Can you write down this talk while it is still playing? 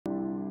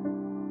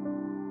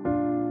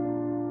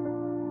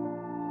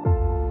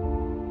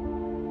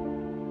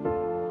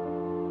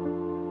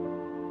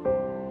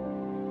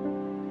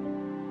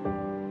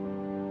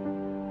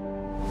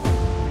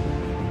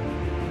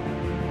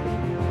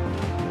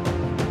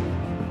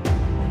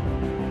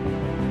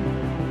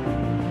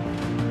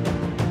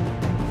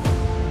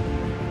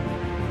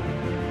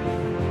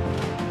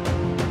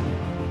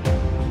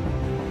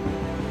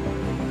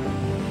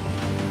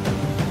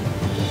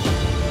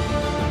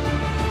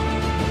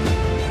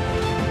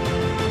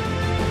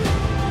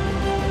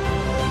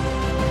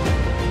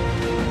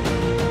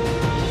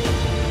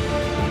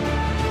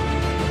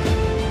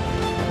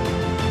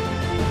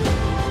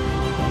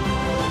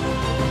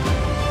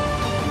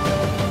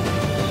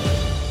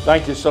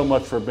Thank you so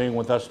much for being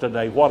with us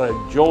today. What a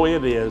joy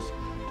it is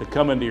to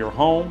come into your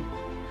home,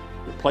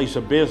 your place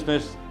of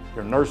business,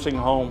 your nursing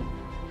home,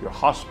 your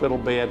hospital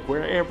bed,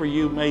 wherever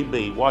you may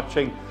be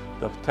watching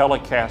the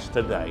telecast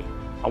today.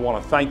 I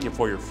want to thank you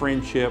for your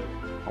friendship.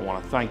 I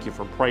want to thank you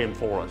for praying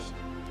for us.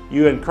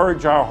 You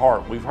encourage our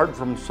heart. We've heard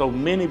from so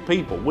many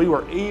people. We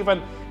were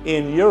even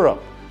in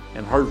Europe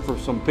and heard from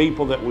some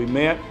people that we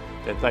met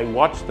that they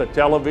watched the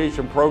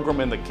television program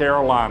in the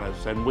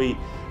Carolinas, and we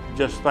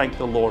just thank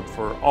the Lord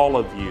for all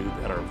of you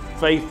that are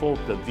faithful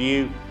to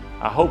view.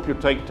 I hope you'll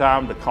take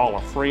time to call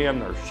a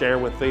friend or share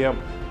with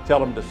them, tell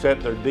them to set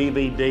their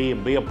DVD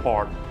and be a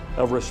part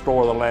of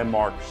Restore the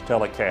Landmarks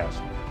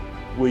telecast.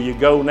 Will you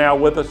go now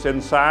with us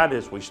inside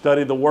as we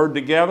study the Word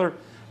together?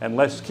 And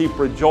let's keep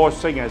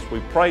rejoicing as we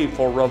pray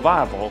for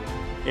revival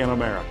in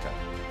America.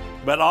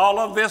 But all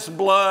of this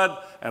blood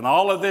and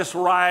all of this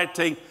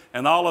rioting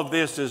and all of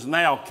this is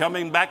now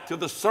coming back to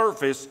the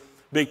surface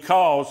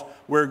because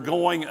we're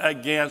going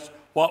against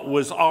what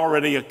was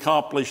already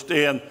accomplished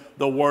in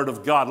the Word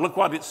of God. Look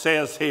what it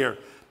says here.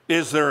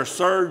 Is there a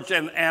surge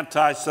in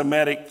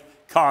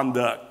anti-Semitic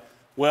conduct?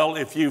 Well,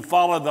 if you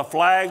follow the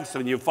flags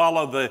and you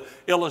follow the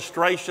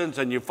illustrations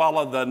and you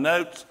follow the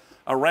notes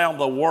around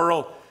the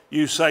world,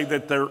 you say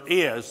that there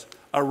is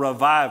a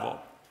revival.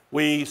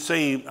 We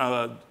see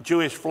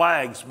Jewish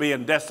flags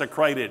being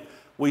desecrated.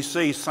 We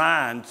see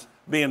signs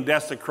being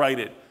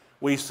desecrated.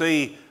 We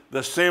see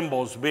the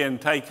symbols being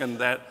taken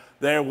that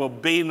there will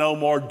be no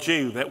more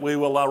Jew, that we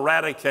will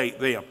eradicate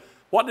them.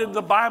 What did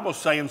the Bible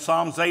say in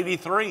Psalms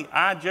 83?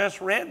 I just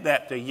read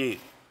that to you.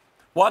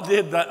 What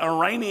did the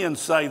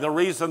Iranians say? The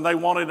reason they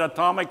wanted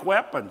atomic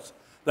weapons.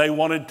 They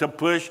wanted to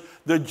push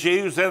the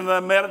Jews in the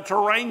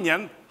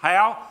Mediterranean.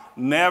 How?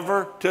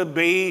 Never to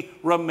be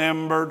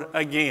remembered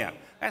again.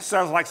 That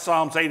sounds like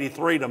Psalms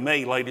 83 to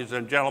me, ladies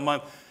and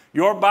gentlemen.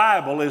 Your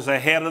Bible is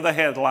ahead of the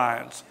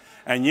headlines,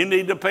 and you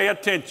need to pay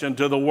attention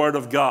to the Word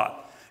of God.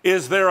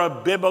 Is there a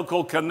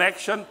biblical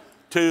connection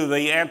to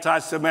the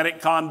anti-Semitic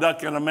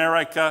conduct in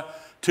America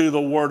to the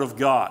Word of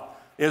God?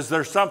 Is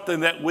there something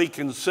that we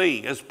can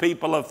see as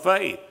people of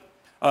faith?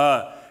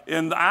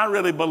 And I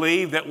really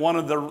believe that one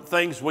of the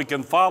things we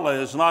can follow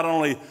is not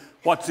only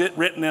what's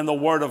written in the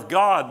Word of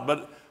God,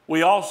 but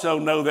we also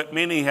know that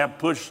many have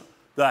pushed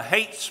the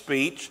hate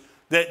speech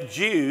that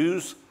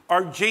Jews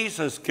are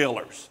Jesus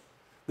killers,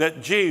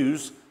 that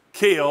Jews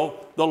kill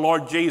the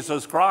Lord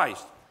Jesus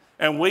Christ.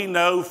 And we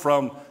know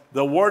from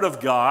the Word of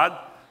God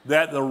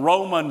that the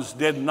Romans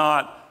did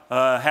not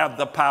have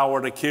the power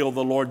to kill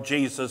the Lord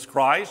Jesus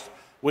Christ.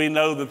 We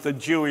know that the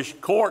Jewish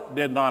court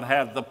did not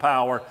have the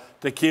power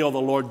to kill the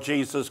Lord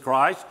Jesus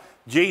Christ.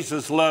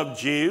 Jesus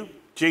loved you.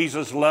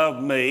 Jesus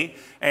loved me.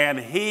 And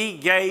He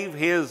gave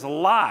His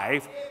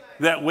life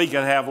that we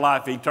could have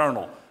life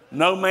eternal.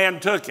 No man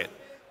took it.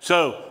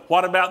 So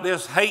what about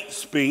this hate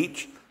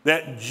speech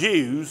that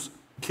Jews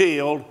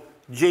killed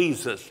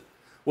Jesus?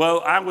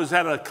 Well, I was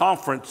at a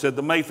conference at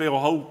the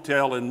Mayfield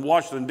Hotel in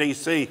Washington,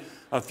 D.C.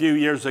 a few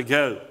years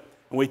ago.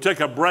 And we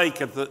took a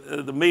break at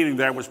the meeting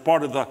there. It was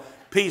part of the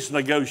peace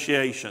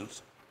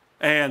negotiations.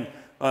 And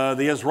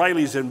the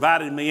Israelis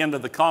invited me into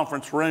the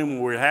conference room.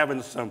 We were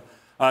having some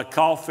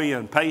coffee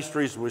and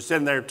pastries. We were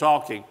sitting there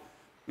talking.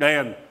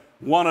 And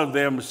one of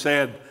them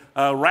said,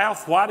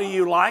 Ralph, why do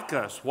you like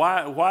us?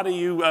 Why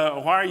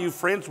are you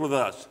friends with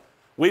us?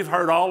 We've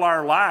heard all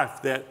our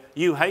life that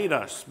you hate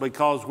us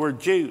because we're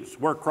Jews.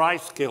 We're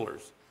Christ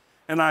killers.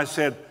 And I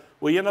said,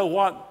 well, you know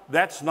what?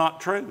 That's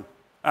not true.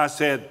 I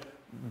said,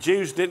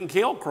 Jews didn't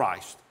kill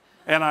Christ.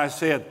 And I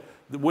said,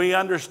 we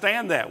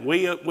understand that.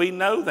 We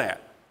know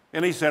that.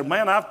 And he said,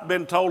 man, I've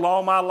been told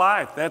all my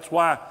life. That's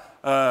why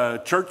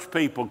church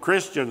people,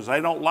 Christians,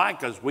 they don't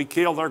like us. We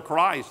kill their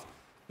Christ.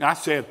 I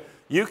said,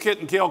 you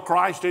couldn't kill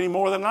Christ any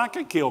more than I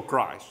could kill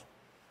Christ.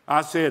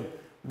 I said,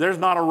 there's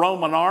not a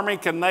Roman army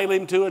can nail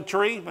him to a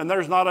tree, and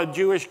there's not a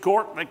Jewish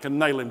court that can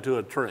nail him to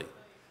a tree.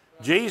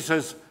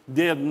 Jesus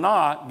did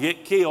not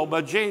get killed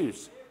by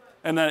Jews.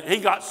 And he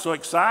got so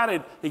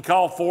excited, he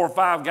called 4 or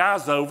 5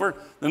 guys over.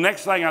 The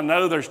next thing I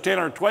know, there's 10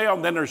 or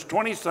 12, then there's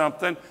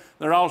 20-something.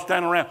 They're all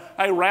standing around.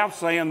 Hey, Ralph's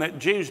saying that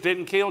Jews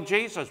didn't kill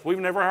Jesus. We've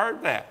never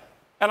heard that.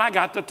 And I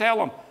got to tell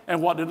them.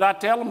 And what did I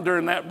tell them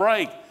during that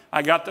break?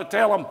 I got to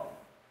tell them,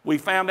 we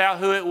found out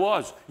who it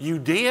was. You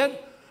did?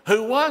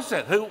 Who was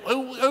it?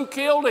 Who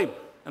killed him?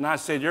 And I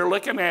said, you're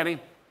looking at him.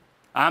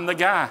 I'm the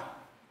guy.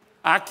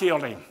 I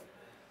killed him.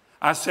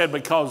 I said,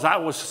 because I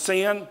was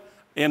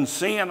in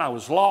sin, I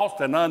was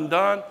lost and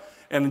undone,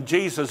 and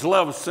Jesus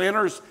loved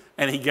sinners,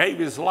 and He gave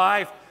His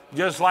life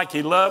just like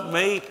He loved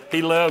me.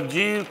 He loved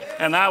you,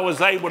 and I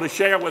was able to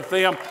share with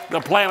them the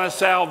plan of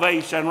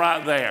salvation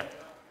right there,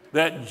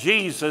 that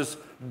Jesus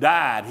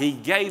died. He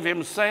gave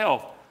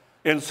Himself.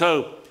 And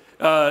so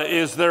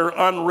is there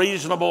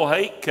unreasonable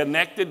hate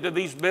connected to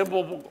these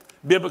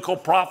biblical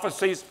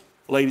prophecies?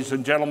 Ladies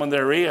and gentlemen,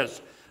 there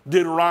is.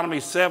 Deuteronomy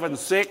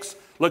 7:6,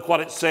 look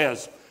what it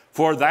says.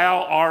 For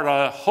thou art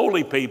a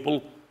holy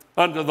people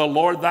unto the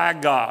Lord thy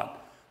God.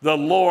 The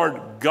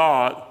Lord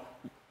God,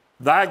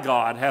 thy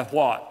God hath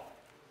what?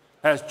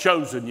 Has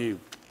chosen you.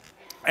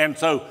 And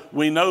so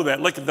we know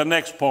that. Look at the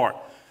next part.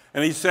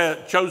 And he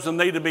said, chosen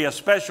thee to be a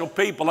special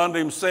people unto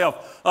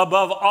himself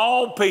above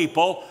all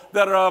people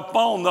that are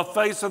upon the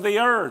face of the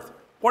earth.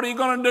 What are you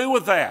going to do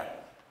with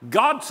that?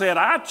 God said,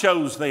 I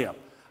chose them.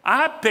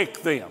 I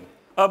picked them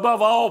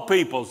above all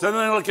peoples. And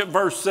then look at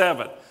verse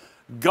 7.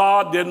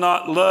 God did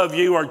not love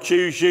you or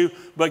choose you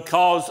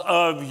because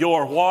of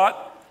your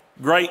what?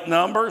 Great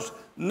numbers?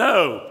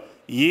 No,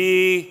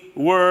 ye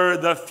were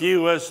the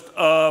fewest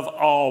of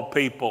all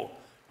people.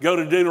 Go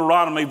to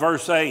Deuteronomy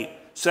verse 8,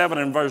 7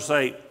 and verse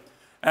 8.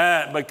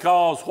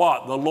 Because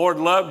what? The Lord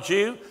loved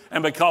you,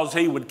 and because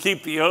he would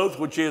keep the oath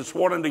which he had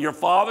sworn unto your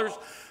fathers,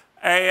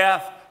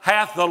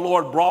 hath the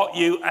Lord brought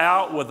you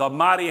out with a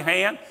mighty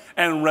hand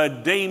and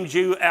redeemed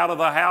you out of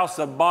the house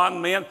of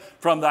bondmen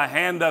from the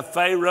hand of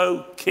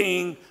Pharaoh,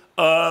 king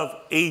of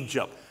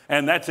Egypt.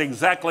 And that's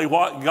exactly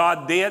what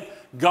God did.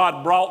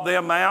 God brought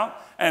them out,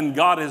 and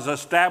God has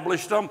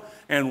established them.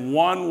 And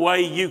one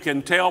way you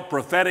can tell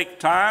prophetic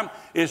time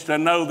is to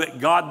know that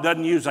God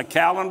doesn't use a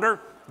calendar.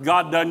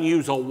 God doesn't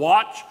use a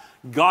watch.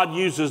 God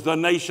uses the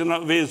nation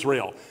of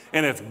Israel.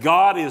 And if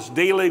God is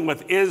dealing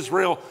with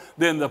Israel,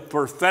 then the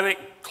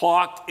prophetic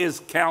clock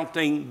is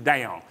counting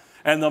down.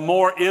 And the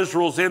more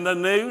Israel's in the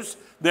news,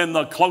 then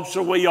the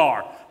closer we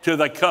are to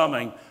the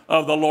coming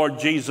of the Lord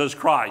Jesus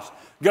Christ.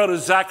 Go to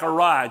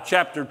Zechariah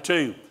chapter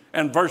 2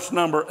 and verse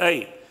number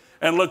 8.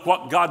 And look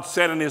what God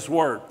said in his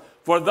word.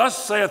 For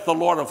thus saith the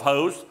Lord of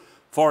hosts,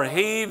 for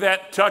he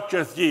that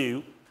toucheth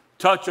you,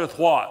 toucheth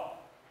what?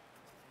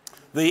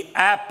 The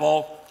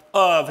apple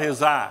of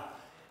his eye.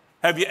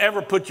 Have you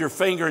ever put your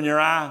finger in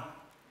your eye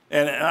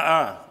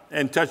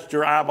and touched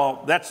your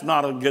eyeball? That's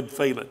not a good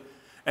feeling.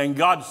 And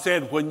God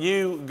said, when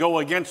you go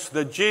against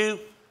the Jew,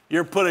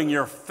 you're putting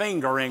your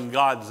finger in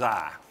God's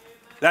eye.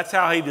 That's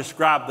how he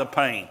described the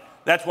pain.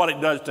 That's what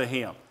it does to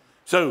him.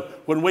 So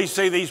when we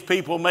see these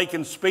people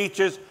making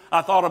speeches,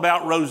 I thought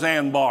about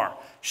Roseanne Barr.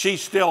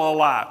 She's still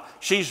alive.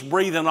 She's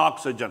breathing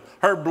oxygen.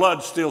 Her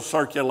blood's still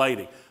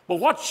circulating. But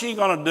what's she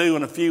going to do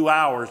in a few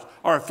hours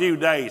or a few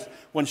days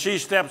when she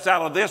steps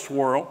out of this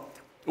world,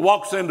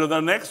 walks into the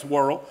next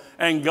world,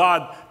 and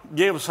God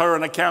gives her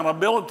an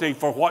accountability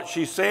for what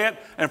she said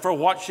and for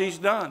what she's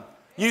done?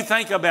 You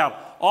think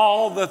about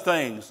all the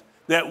things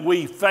that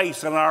we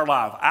face in our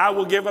life. I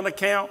will give an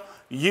account.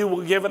 You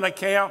will give an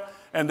account.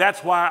 And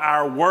that's why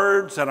our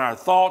words and our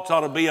thoughts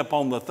ought to be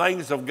upon the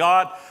things of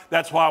God.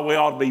 That's why we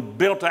ought to be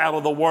built out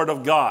of the Word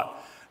of God.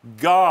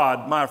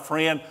 God, my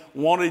friend,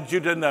 wanted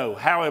you to know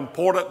how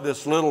important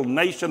this little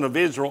nation of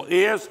Israel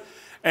is.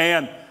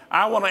 And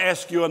I want to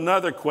ask you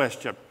another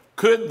question.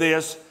 Could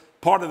this,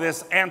 part of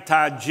this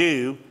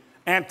anti-Jew,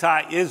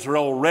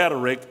 anti-Israel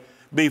rhetoric,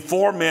 be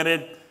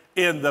fomented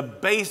in the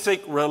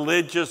basic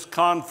religious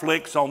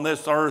conflicts on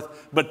this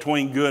earth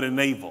between good and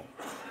evil?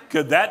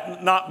 Could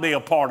that not be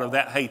a part of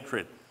that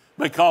hatred?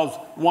 Because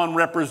one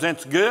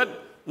represents good,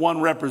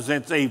 one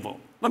represents evil.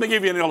 Let me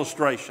give you an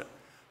illustration.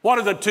 What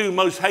are the two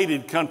most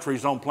hated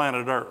countries on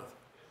planet Earth?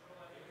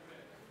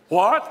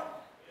 What?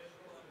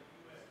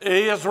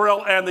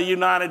 Israel and the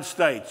United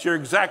States. You're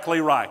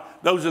exactly right.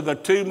 Those are the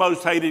two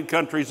most hated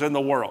countries in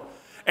the world.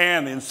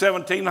 And in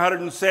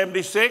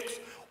 1776,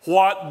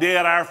 what did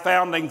our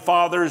founding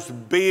fathers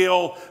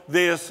build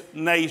this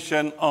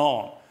nation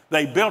on?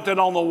 They built it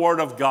on the Word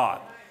of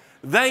God.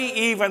 They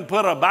even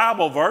put a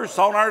Bible verse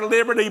on our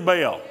Liberty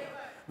Bell.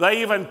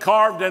 They even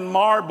carved in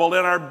marble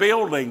in our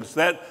buildings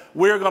that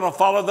we're going to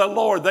follow the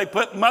Lord. They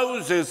put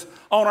Moses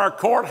on our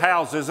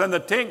courthouses and the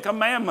Ten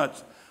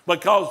Commandments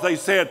because they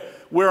said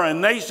we're a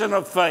nation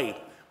of faith.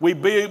 We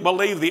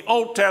believe the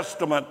Old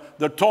Testament,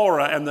 the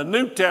Torah, and the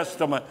New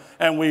Testament,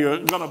 and we are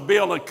going to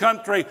build a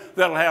country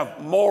that will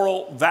have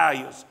moral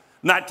values.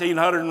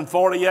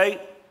 1948,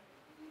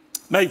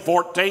 May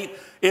 14th,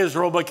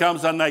 Israel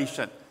becomes a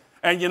nation.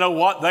 And you know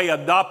what? They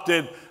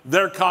adopted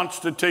their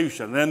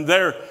constitution and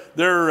their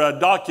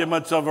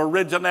documents of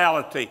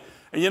originality.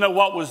 And you know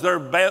what was their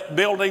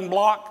building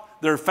block,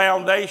 their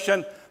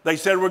foundation? They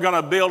said we're going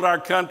to build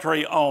our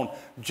country on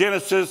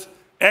Genesis,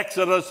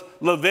 Exodus,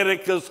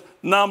 Leviticus,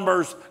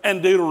 Numbers,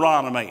 and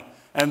Deuteronomy.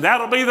 And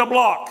that'll be the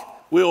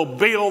block we'll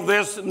build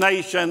this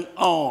nation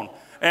on.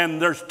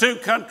 And there's two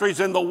countries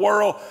in the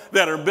world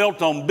that are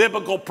built on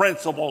biblical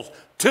principles.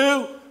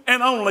 Two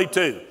and only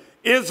two.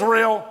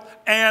 Israel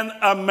and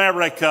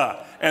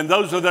America. And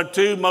those are the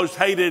two most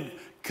hated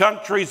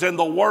countries in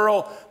the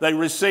world. They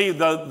receive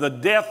the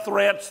death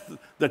threats,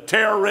 the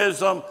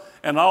terrorism,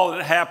 and all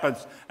that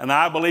happens. And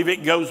I believe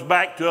it goes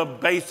back to a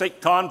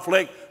basic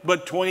conflict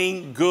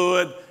between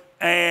good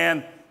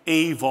and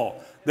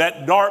evil.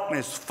 That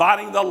darkness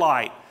fighting the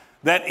light,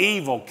 that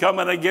evil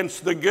coming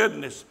against the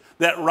goodness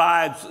that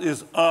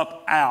rises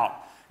up out.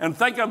 And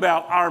think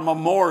about our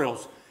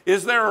memorials.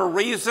 Is there a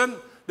reason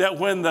that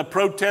when the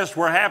protests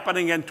were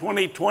happening in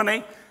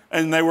 2020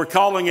 and they were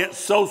calling it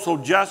social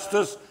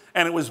justice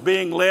and it was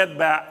being led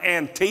by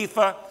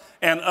Antifa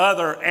and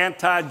other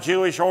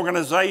anti-Jewish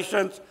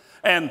organizations,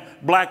 and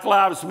Black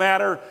Lives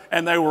Matter,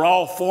 and they were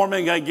all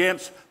forming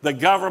against the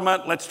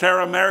government. Let's tear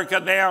America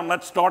down.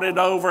 Let's start it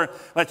over.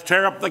 Let's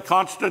tear up the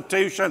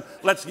Constitution.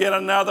 Let's get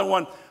another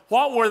one.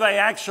 What were they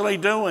actually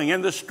doing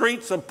in the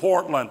streets of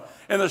Portland,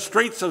 in the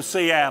streets of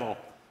Seattle?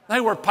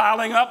 They were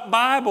piling up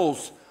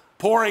Bibles,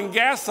 pouring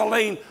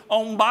gasoline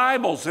on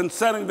Bibles and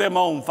setting them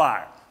on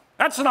fire.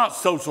 That's not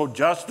social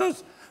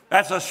justice.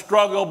 That's a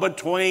struggle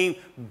between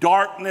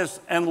darkness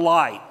and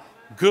light,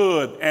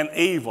 good and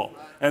evil.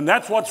 And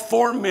that's what's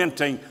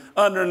fermenting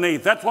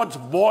underneath. That's what's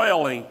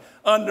boiling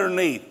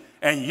underneath.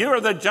 And you're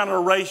the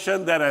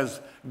generation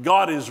that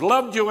God has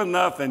loved you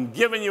enough and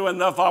given you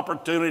enough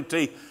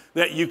opportunity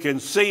that you can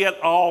see it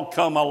all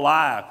come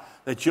alive,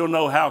 that you'll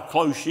know how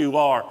close you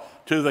are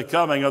to the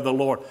coming of the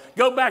Lord.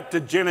 Go back to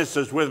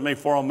Genesis with me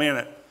for a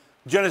minute.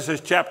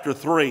 Genesis chapter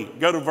 3.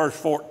 Go to verse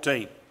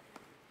 14.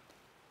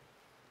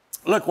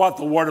 Look what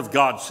the Word of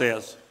God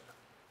says.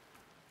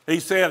 He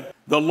said,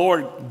 the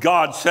Lord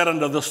God said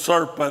unto the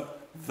serpent,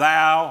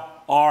 thou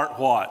art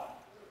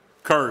what?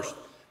 Cursed.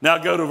 Now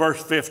go to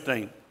verse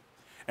 15.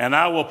 And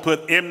I will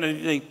put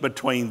enmity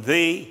between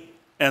thee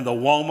and the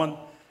woman,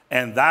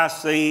 and thy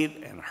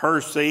seed and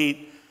her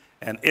seed,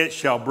 and it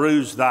shall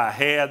bruise thy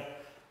head,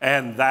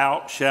 and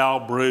thou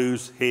shalt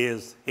bruise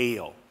his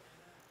heel.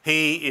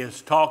 He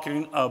is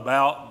talking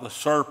about the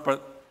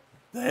serpent,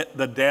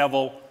 the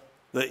devil,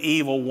 the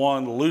evil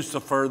one,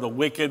 Lucifer, the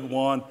wicked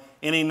one,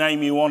 any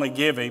name you want to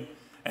give him.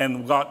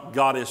 And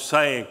God is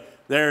saying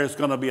there is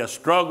going to be a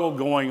struggle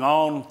going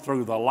on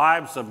through the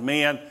lives of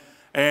men.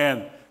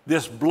 And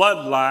this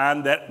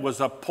bloodline that was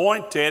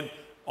appointed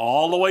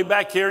all the way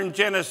back here in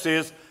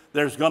Genesis,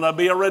 there's going to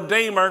be a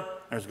Redeemer,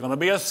 there's going to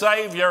be a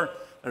Savior,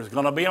 there's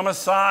going to be a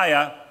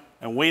Messiah.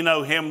 And we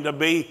know him to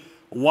be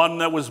one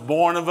that was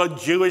born of a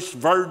Jewish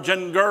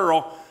virgin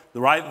girl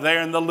right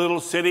there in the little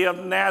city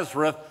of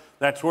Nazareth.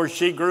 That's where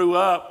she grew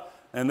up,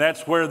 and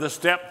that's where the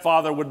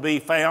stepfather would be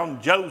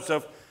found,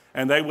 Joseph,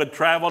 and they would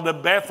travel to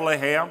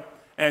Bethlehem,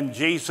 and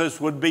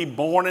Jesus would be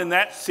born in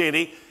that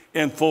city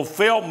in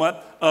fulfillment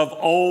of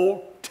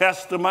Old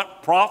Testament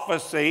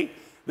prophecy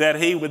that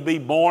he would be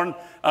born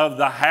of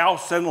the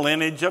house and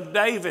lineage of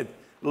David.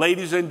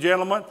 Ladies and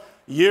gentlemen,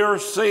 you're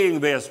seeing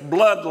this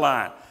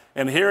bloodline,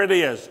 and here it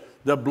is.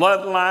 The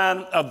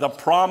bloodline of the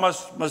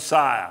promised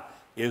Messiah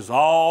is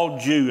all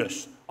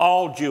Jewish,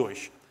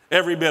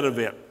 every bit of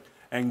it.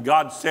 And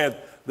God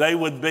said they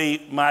would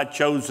be my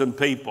chosen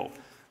people.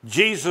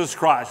 Jesus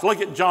Christ, look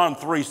at John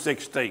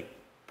 3:16.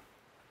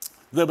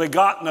 The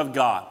begotten of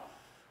God,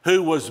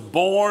 who was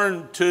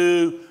born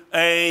to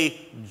a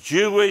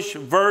Jewish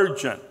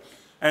virgin.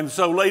 And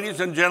so, ladies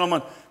and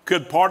gentlemen,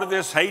 could part of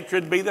this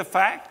hatred be the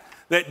fact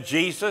that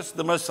Jesus,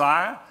 the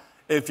Messiah,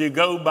 if you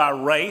go by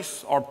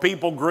race or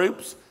people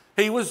groups,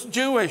 he was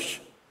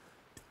Jewish.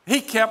 He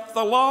kept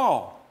the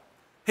law.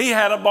 He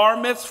had a bar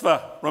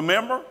mitzvah,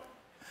 remember?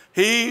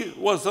 He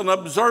was an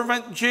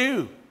observant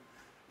Jew.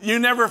 You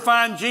never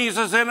find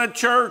Jesus in a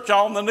church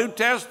on the New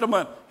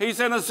Testament. He's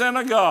in a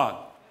synagogue.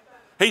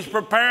 He's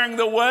preparing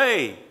the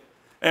way.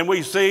 And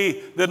we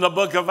see that in the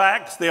book of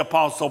Acts, the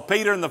Apostle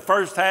Peter in the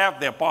first half,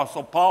 the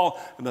Apostle Paul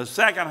in the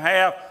second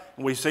half,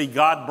 and we see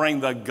God bring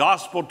the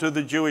gospel to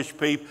the Jewish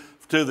people,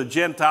 to the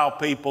Gentile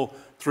people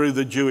through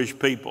the Jewish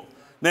people.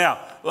 Now,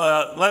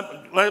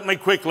 let me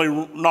quickly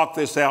knock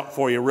this out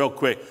for you real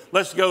quick.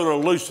 Let's go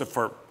to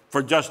Lucifer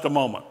for just a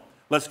moment.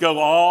 Let's go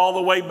all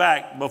the way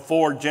back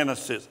before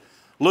Genesis.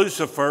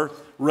 Lucifer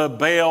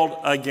rebelled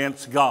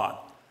against God.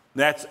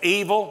 That's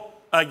evil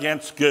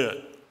against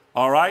good.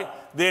 All right?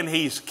 Then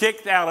he's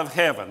kicked out of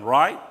heaven,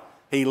 right?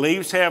 He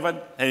leaves heaven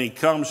and he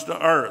comes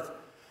to earth.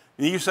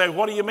 And you say,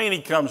 what do you mean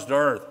he comes to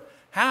earth?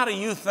 How do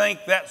you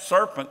think that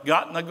serpent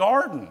got in the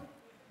garden?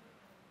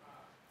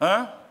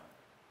 Huh?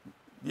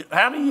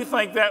 How do you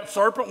think that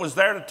serpent was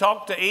there to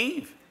talk to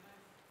Eve?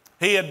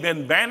 He had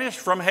been banished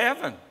from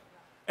heaven,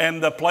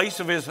 and the place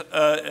of his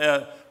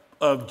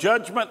of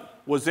judgment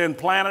was in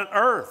planet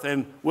Earth.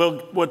 And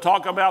we'll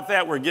talk about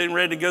that. We're getting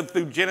ready to go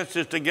through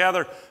Genesis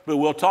together, but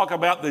we'll talk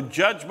about the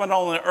judgment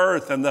on the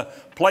earth and the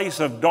place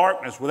of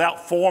darkness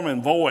without form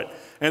and void.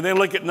 And then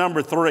look at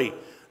number 3.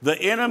 The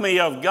enemy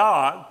of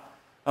God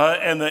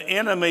and the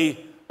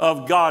enemy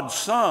of God's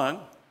Son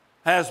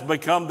has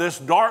become this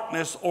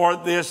darkness or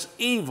this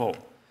evil.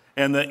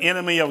 And the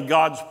enemy of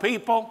God's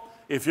people,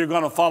 if you're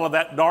going to follow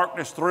that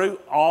darkness through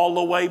all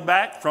the way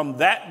back from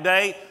that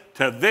day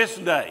to this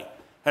day,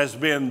 has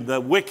been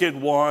the wicked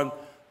one,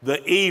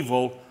 the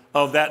evil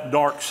of that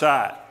dark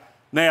side.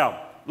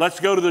 Now, let's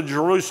go to the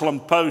Jerusalem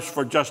Post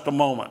for just a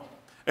moment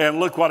and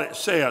look what it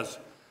says.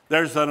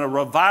 There's a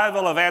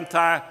revival of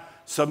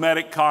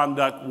anti-Semitic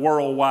conduct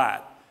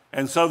worldwide.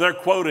 And so they're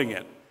quoting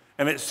it.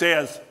 And it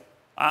says,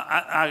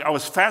 I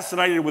was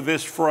fascinated with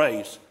this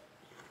phrase.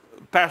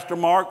 Pastor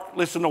Mark,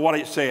 listen to what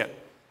it said.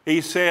 He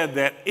said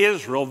that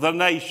Israel, the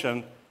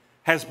nation,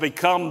 has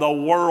become the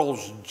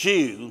world's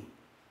Jew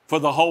for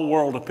the whole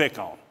world to pick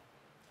on.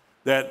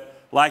 That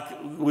like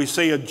we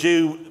see a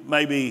Jew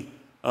maybe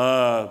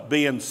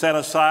being set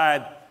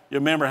aside. You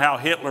remember how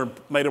Hitler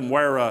made him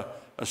wear a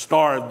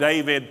Star of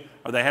David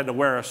or they had to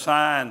wear a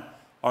sign,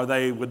 or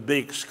they would be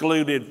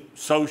excluded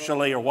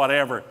socially or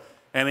whatever.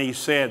 And he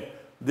said,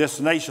 this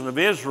nation of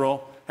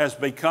Israel has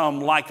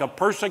become like a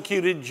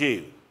persecuted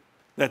Jew,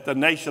 that the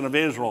nation of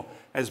Israel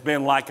has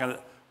been like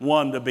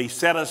one to be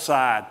set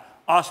aside,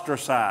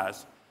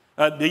 ostracized.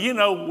 Do you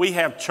know we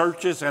have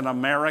churches in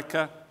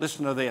America?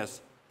 Listen to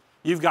this.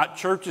 You've got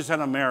churches in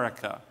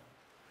America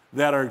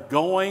that are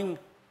going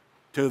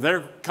to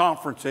their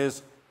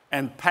conferences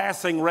and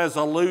passing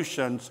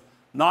resolutions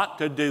not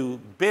to do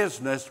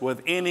business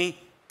with any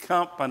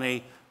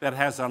company that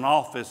has an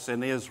office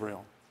in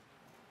Israel.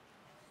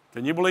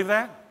 Can you believe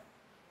that?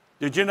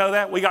 Did you know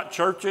that? We got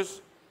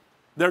churches.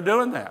 They're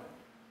doing that.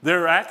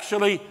 They're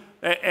actually,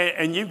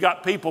 and you've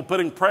got people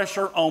putting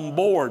pressure on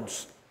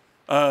boards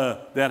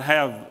that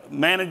have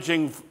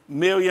managing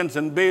millions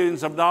and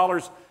billions of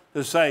dollars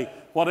to say,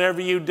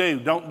 whatever you do,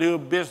 don't do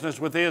business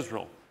with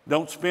Israel.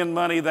 Don't spend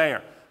money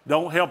there.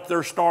 Don't help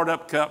their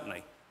startup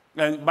company.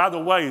 And by the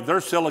way,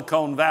 their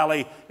Silicon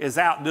Valley is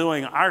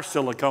outdoing our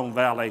Silicon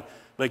Valley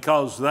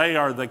because they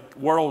are the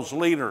world's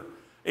leader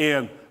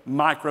in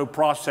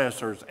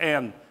microprocessors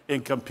and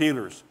in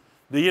computers.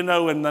 Do you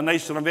know in the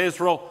nation of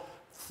Israel,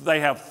 they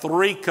have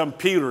 3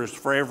 computers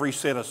for every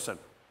citizen.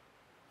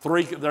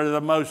 3, they're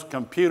the most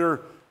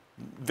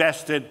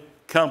computer-vested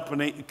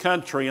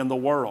country in the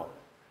world.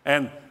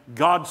 And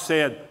God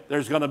said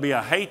there's going to be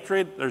a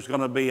hatred, there's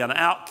going to be an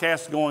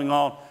outcast going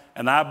on,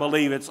 and I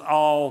believe it's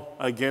all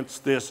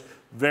against this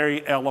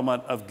very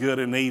element of good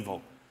and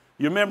evil.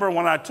 You remember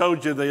when I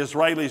told you the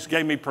Israelis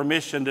gave me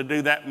permission to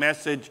do that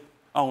message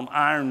on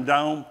Iron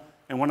Dome?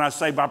 And when I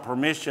say by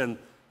permission,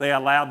 they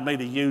allowed me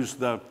to use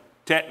the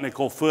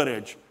technical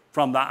footage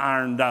from the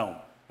Iron Dome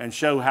and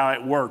show how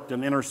it worked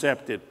and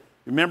intercepted.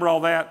 Remember all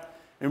that?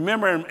 And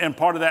remember in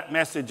part of that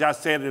message I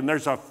said, and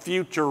there's a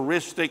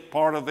futuristic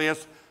part of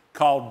this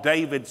called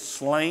David's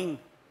sling.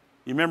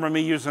 You remember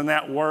me using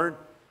that word?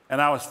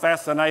 And I was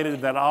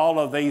fascinated that all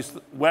of these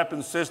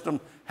weapon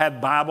systems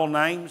had Bible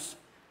names.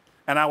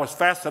 And I was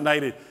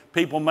fascinated.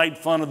 People made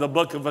fun of the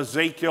book of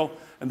Ezekiel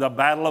and the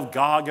battle of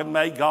Gog and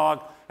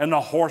Magog and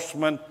the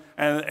horsemen.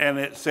 And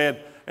it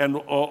said, and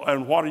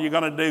what are you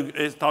going to do?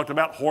 It talked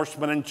about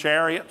horsemen and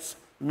chariots.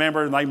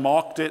 Remember, and they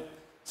mocked it,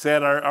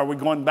 said, are we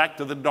going back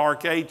to the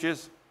dark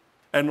ages?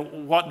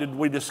 And what did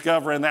we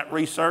discover in that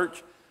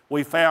research?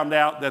 We found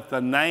out that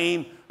the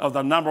name of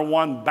the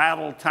 #1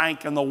 battle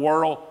tank in the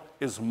world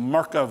is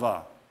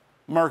Merkava.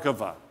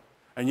 Merkava.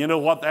 And you know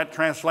what that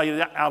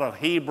translated out of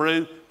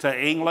Hebrew to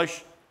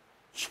English?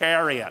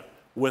 Chariot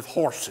with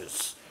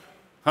horses.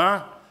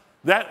 Huh?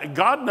 That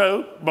God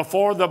knew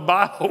before the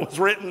Bible was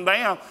written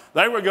down,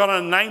 they were going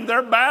to name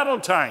their battle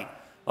tank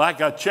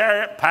like a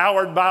chariot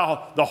powered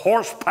by the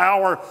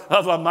horsepower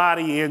of a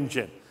mighty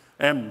engine.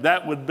 And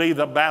that would be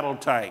the battle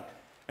tank.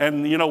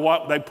 And you know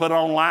what they put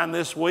online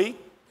this week?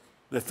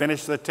 They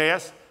finished the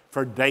test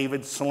for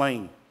David's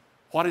sling.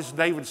 What is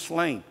David's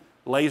sling?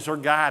 Laser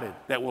guided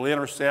that will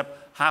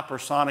intercept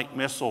hypersonic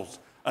missiles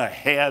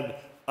ahead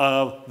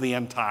of the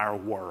entire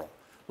world.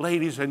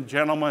 Ladies and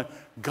gentlemen,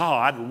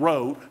 God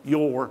wrote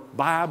your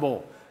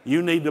Bible.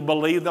 You need to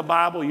believe the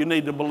Bible. You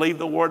need to believe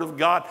the Word of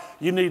God.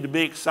 You need to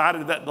be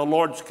excited that the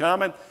Lord's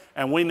coming.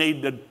 And we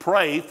need to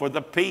pray for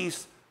the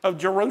peace of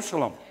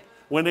Jerusalem.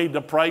 We need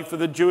to pray for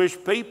the Jewish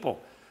people.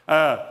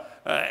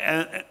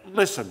 And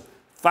listen,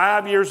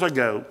 5 years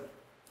ago,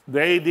 the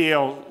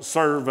ADL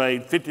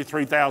surveyed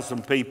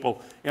 53,000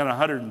 people in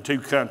 102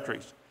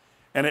 countries.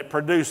 And it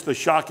produced the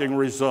shocking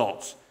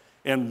results.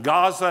 In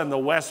Gaza and the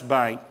West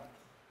Bank,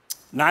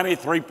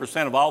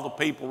 93% of all the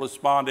people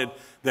responded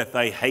that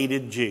they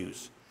hated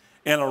Jews.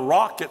 In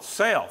Iraq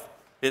itself,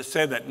 it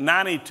said that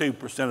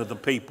 92% of the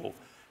people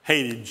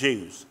hated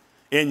Jews.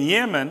 In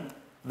Yemen,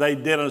 they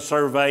did a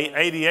survey,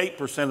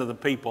 88% of the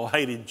people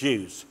hated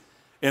Jews.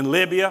 In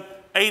Libya,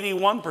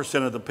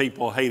 81% of the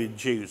people hated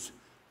Jews.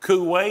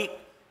 Kuwait,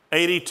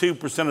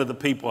 82% of the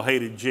people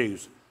hated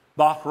Jews.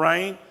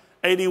 Bahrain,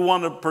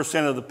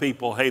 81% of the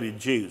people hated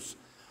Jews.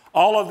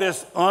 All of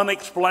this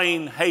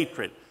unexplained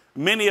hatred.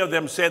 Many of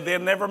them said they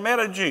had never met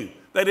a Jew.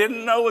 They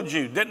didn't know a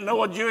Jew, didn't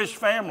know a Jewish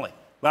family,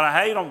 but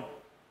I hate them.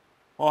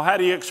 Well, how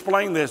do you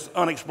explain this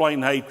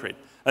unexplained hatred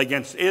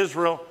against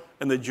Israel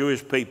and the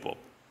Jewish people?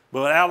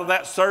 But out of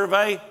that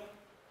survey,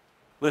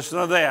 listen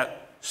to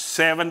that,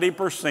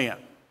 70%,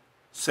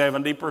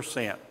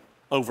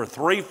 over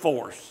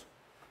 3/4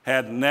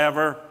 had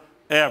never,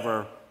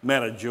 ever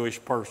met a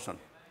Jewish person.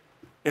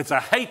 It's a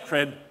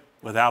hatred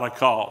without a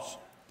cause.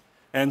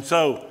 And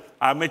so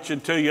I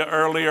mentioned to you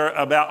earlier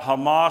about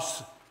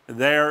Hamas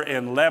there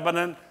in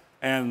Lebanon,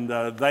 and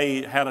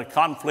they had a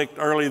conflict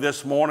early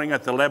this morning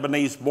at the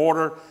Lebanese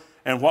border.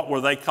 And what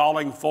were they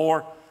calling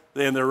for?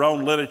 In their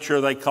own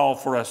literature, they called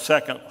for a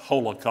second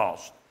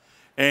Holocaust.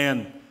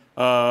 And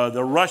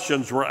the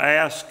Russians were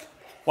asked,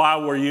 why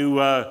were you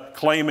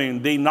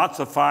claiming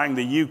denazifying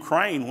the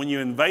Ukraine when you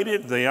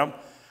invaded them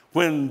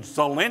when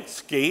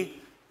Zelensky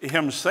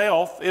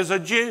himself is a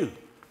Jew?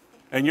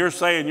 And you're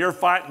saying you're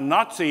fighting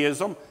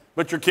Nazism,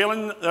 but you're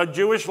killing a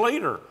Jewish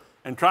leader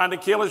and trying to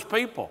kill his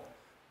people.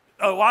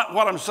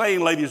 what I'm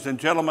saying, ladies and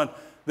gentlemen,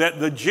 that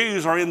the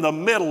Jews are in the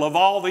middle of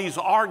all these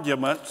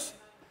arguments,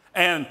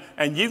 and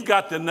you've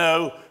got to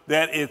know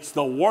that it's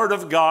the Word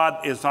of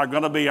God. It's not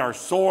going to be our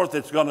source.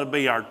 It's going to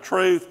be our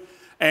truth.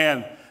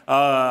 And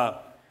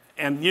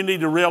you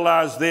need to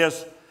realize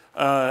this.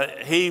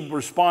 He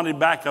responded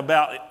back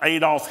about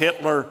Adolf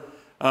Hitler,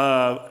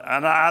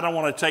 and I don't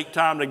want to take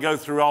time to go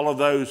through all of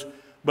those,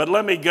 but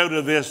let me go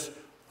to this,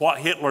 what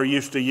Hitler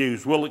used to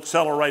use. We'll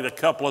accelerate a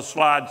couple of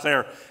slides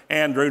there,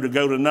 Andrew, to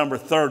go to number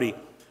 30.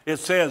 It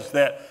says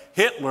that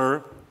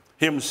Hitler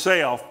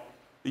himself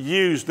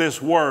used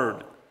this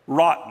word,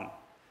 rotten.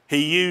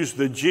 He used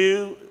the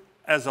Jew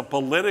as a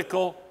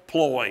political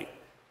ploy,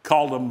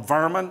 called them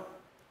vermin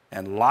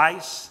and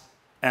lice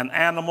and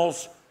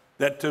animals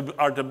that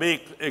are to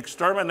be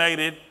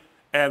exterminated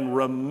and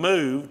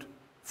removed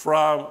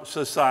from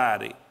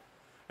society.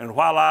 And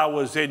while I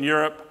was in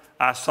Europe,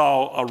 I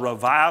saw a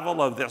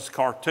revival of this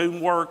cartoon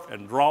work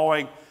and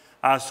drawing.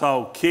 I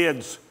saw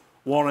kids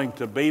wanting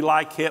to be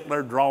like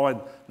Hitler,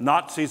 drawing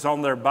Nazis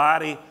on their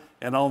body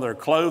and on their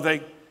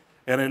clothing.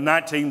 And in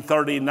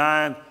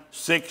 1939,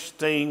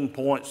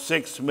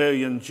 16.6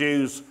 million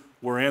Jews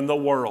were in the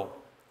world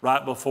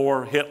right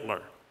before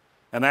Hitler.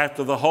 And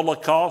after the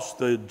Holocaust,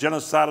 the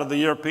genocide of the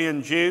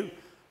European Jew,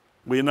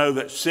 we know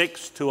that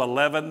 6 to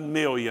 11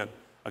 million,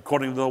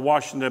 according to the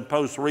Washington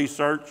Post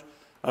research,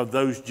 of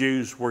those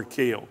Jews were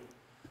killed.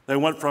 They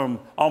went from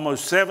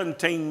almost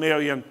 17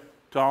 million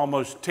to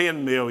almost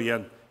 10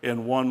 million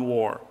in one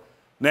war.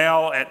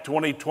 Now at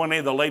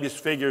 2020, the latest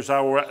figures I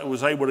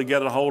was able to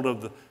get a hold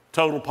of, the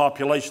total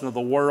population of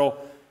the world,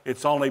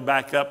 it's only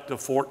back up to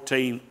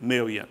 14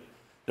 million.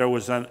 There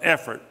was an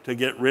effort to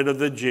get rid of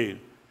the Jew,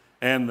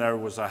 and there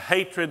was a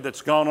hatred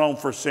that's gone on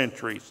for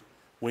centuries.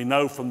 We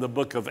know from the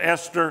book of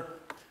Esther,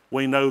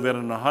 we know that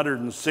in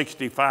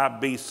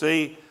 165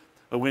 BC,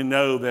 we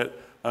know that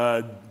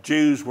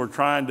Jews were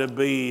trying to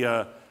be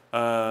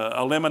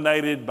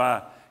eliminated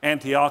by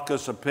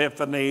Antiochus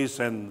Epiphanes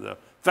and the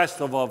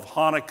festival of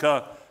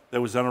Hanukkah. There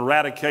was an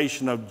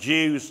eradication of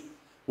Jews.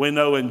 We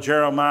know in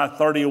Jeremiah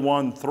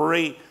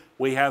 31:3,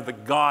 we have the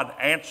God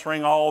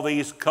answering all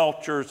these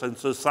cultures and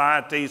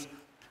societies.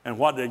 And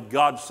what did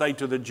God say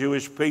to the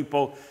Jewish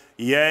people?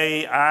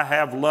 Yea, I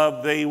have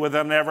loved thee with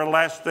an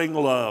everlasting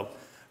love.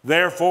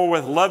 Therefore,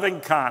 with loving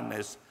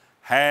kindness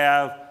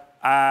have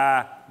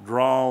I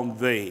drawn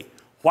thee.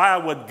 Why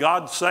would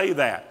God say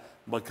that?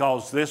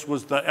 Because this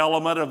was the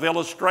element of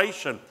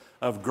illustration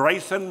of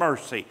grace and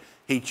mercy.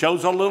 He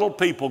chose a little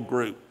people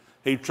group.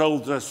 He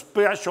chose a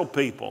special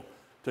people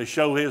to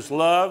show his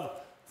love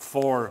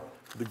for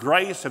the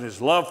grace and his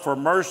love for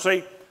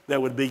mercy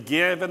that would be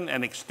given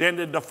and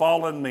extended to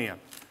fallen men.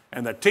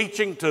 And the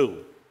teaching tool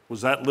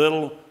was that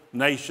little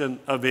nation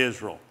of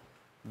Israel.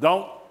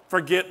 Don't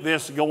forget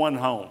this going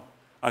home.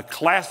 A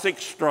classic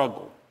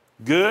struggle,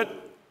 good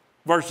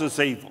versus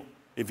evil.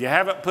 If you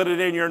haven't put it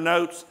in your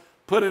notes,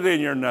 put it in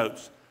your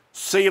notes.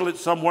 Seal it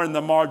somewhere in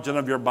the margin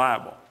of your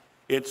Bible.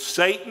 It's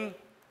Satan,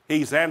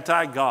 he's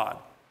anti-God.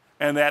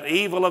 And that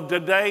evil of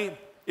today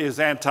is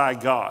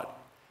anti-God.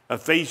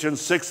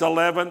 Ephesians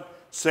 6:11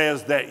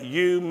 says that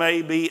you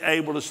may be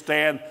able to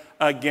stand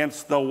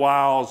against the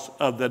wiles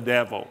of the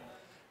devil.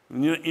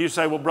 You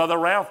say, well, Brother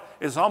Ralph,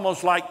 it's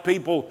almost like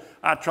people,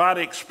 I try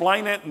to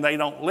explain it and they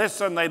don't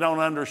listen, they don't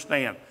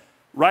understand.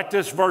 Write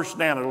this verse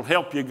down, it'll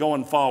help you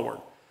going forward.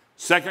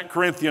 2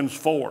 Corinthians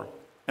 4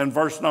 and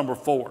verse number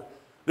 4.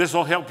 This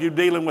will help you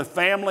dealing with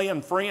family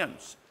and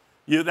friends.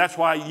 That's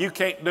why you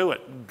can't do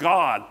it.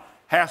 God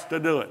has to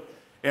do it.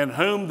 In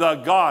whom the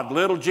God,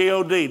 little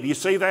G-O-D, do you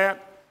see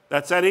that?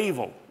 That's that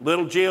evil,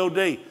 little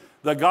G-O-D.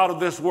 The God of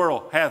this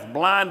world hath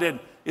blinded,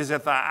 is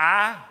it the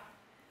eye?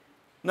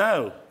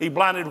 No, he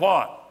blinded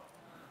what?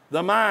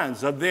 The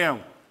minds of them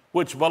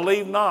which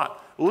believe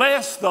not,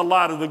 lest the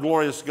light of the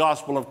glorious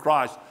gospel of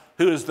Christ,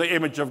 who is the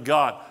image of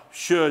God,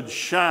 should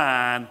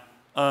shine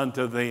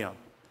unto them.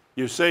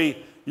 You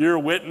see, you're a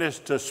witness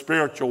to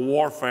spiritual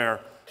warfare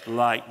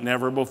like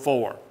never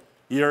before.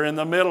 You're in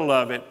the middle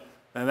of it,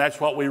 and that's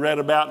what we read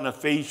about in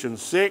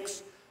Ephesians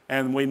 6,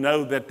 and we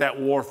know that that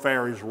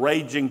warfare is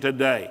raging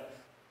today.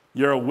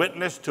 You're a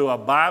witness to a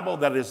Bible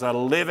that is a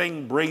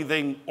living,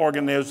 breathing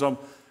organism,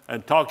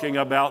 and talking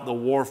about the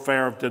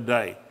warfare of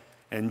today.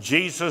 And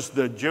Jesus,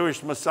 the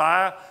Jewish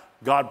Messiah,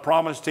 God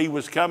promised he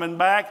was coming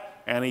back,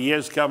 and he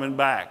is coming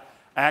back.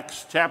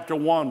 Acts chapter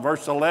 1,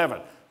 verse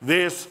 11,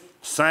 this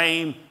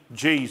same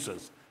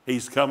Jesus,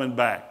 he's coming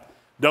back.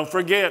 Don't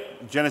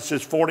forget,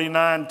 Genesis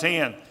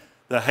 49:10,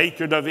 the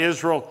hatred of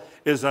Israel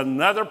is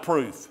another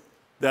proof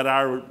that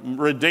our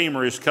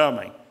Redeemer is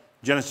coming.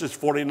 Genesis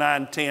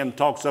 49:10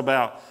 talks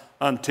about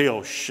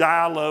until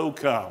Shiloh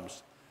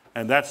comes,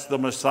 and that's the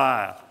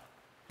Messiah.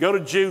 Go to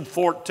Jude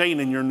 14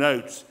 in your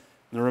notes,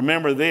 and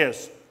remember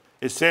this.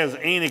 It says,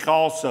 Enoch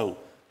also,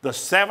 the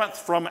seventh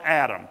from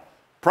Adam,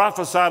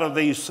 prophesied of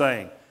these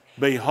saying,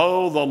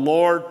 behold, the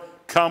Lord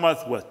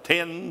cometh with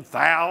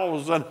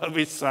 10,000 of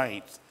his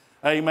saints.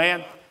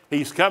 Amen.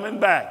 He's coming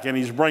back and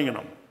he's bringing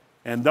them.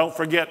 And don't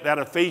forget that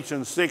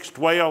Ephesians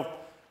 6:12,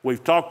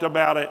 we've talked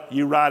about it,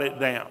 you write it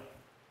down.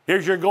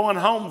 Here's your going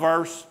home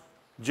verse,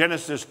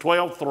 Genesis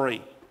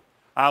 12:3.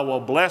 I will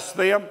bless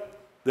them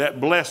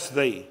that bless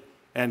thee,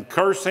 and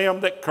curse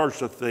him that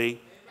curseth thee,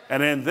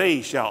 and in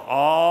thee shall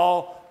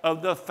all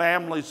of the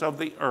families of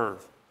the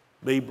earth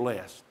be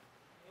blessed.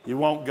 You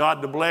want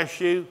God to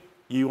bless you?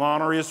 You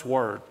honor his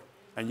word,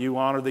 and you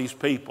honor these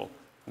people.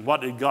 And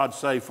what did God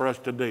say for us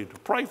to do? To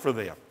pray for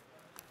them.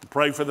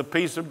 Pray for the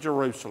peace of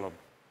Jerusalem,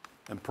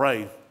 and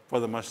pray for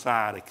the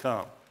Messiah to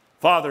come.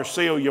 Father,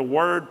 seal your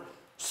word,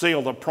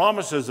 seal the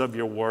promises of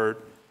your word.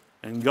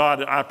 And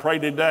God, I pray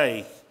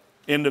today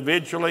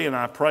individually, and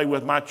I pray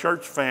with my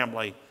church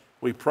family,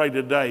 we pray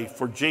today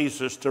for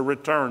Jesus to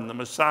return, the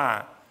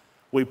Messiah.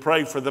 We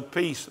pray for the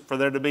peace, for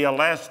there to be a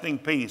lasting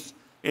peace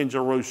in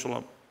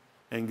Jerusalem.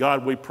 And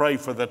God, we pray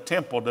for the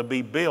temple to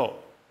be built,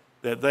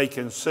 that they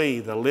can see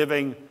the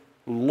living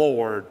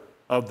Lord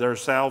of their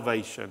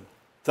salvation.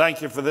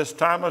 Thank you for this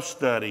time of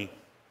study.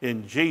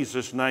 In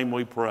Jesus' name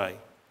we pray.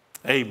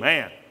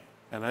 Amen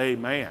and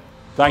amen.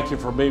 Thank you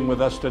for being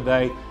with us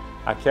today.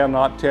 I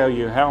cannot tell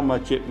you how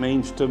much it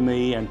means to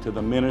me and to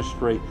the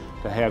ministry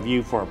to have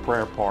you for a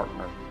prayer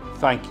partner.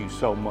 Thank you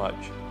so much.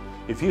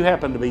 If you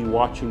happen to be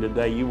watching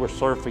today, you were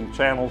surfing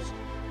channels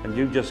and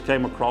you just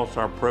came across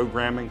our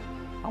programming,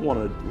 I want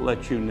to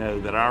let you know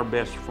that our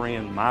best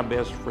friend, my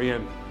best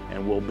friend,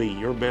 and will be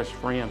your best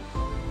friend,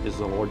 is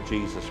the Lord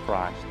Jesus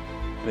Christ.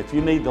 And if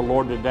you need the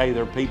Lord today,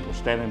 there are people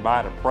standing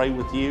by to pray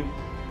with you.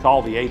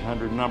 Call the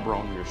 800 number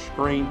on your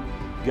screen.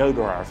 Go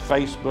to our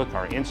Facebook,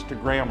 our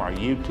Instagram, our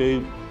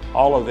YouTube.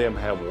 All of them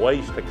have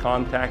ways to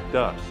contact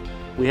us.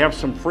 We have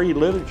some free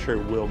literature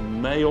we'll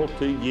mail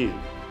to you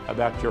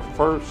about your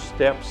first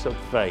steps of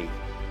faith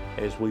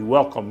as we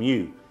welcome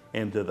you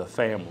into the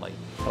family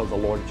of the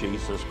Lord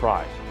Jesus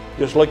Christ.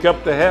 Just look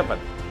up to heaven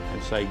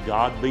and say,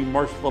 God, be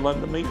merciful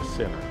unto me, a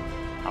sinner.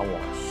 I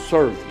want to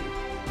serve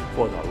you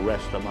for the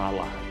rest of my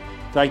life.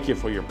 Thank you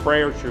for your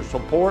prayers, your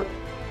support,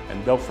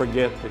 and don't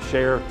forget to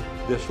share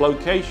this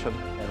location,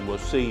 and we'll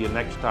see you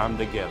next time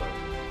together.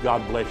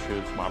 God bless you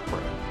is my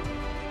prayer.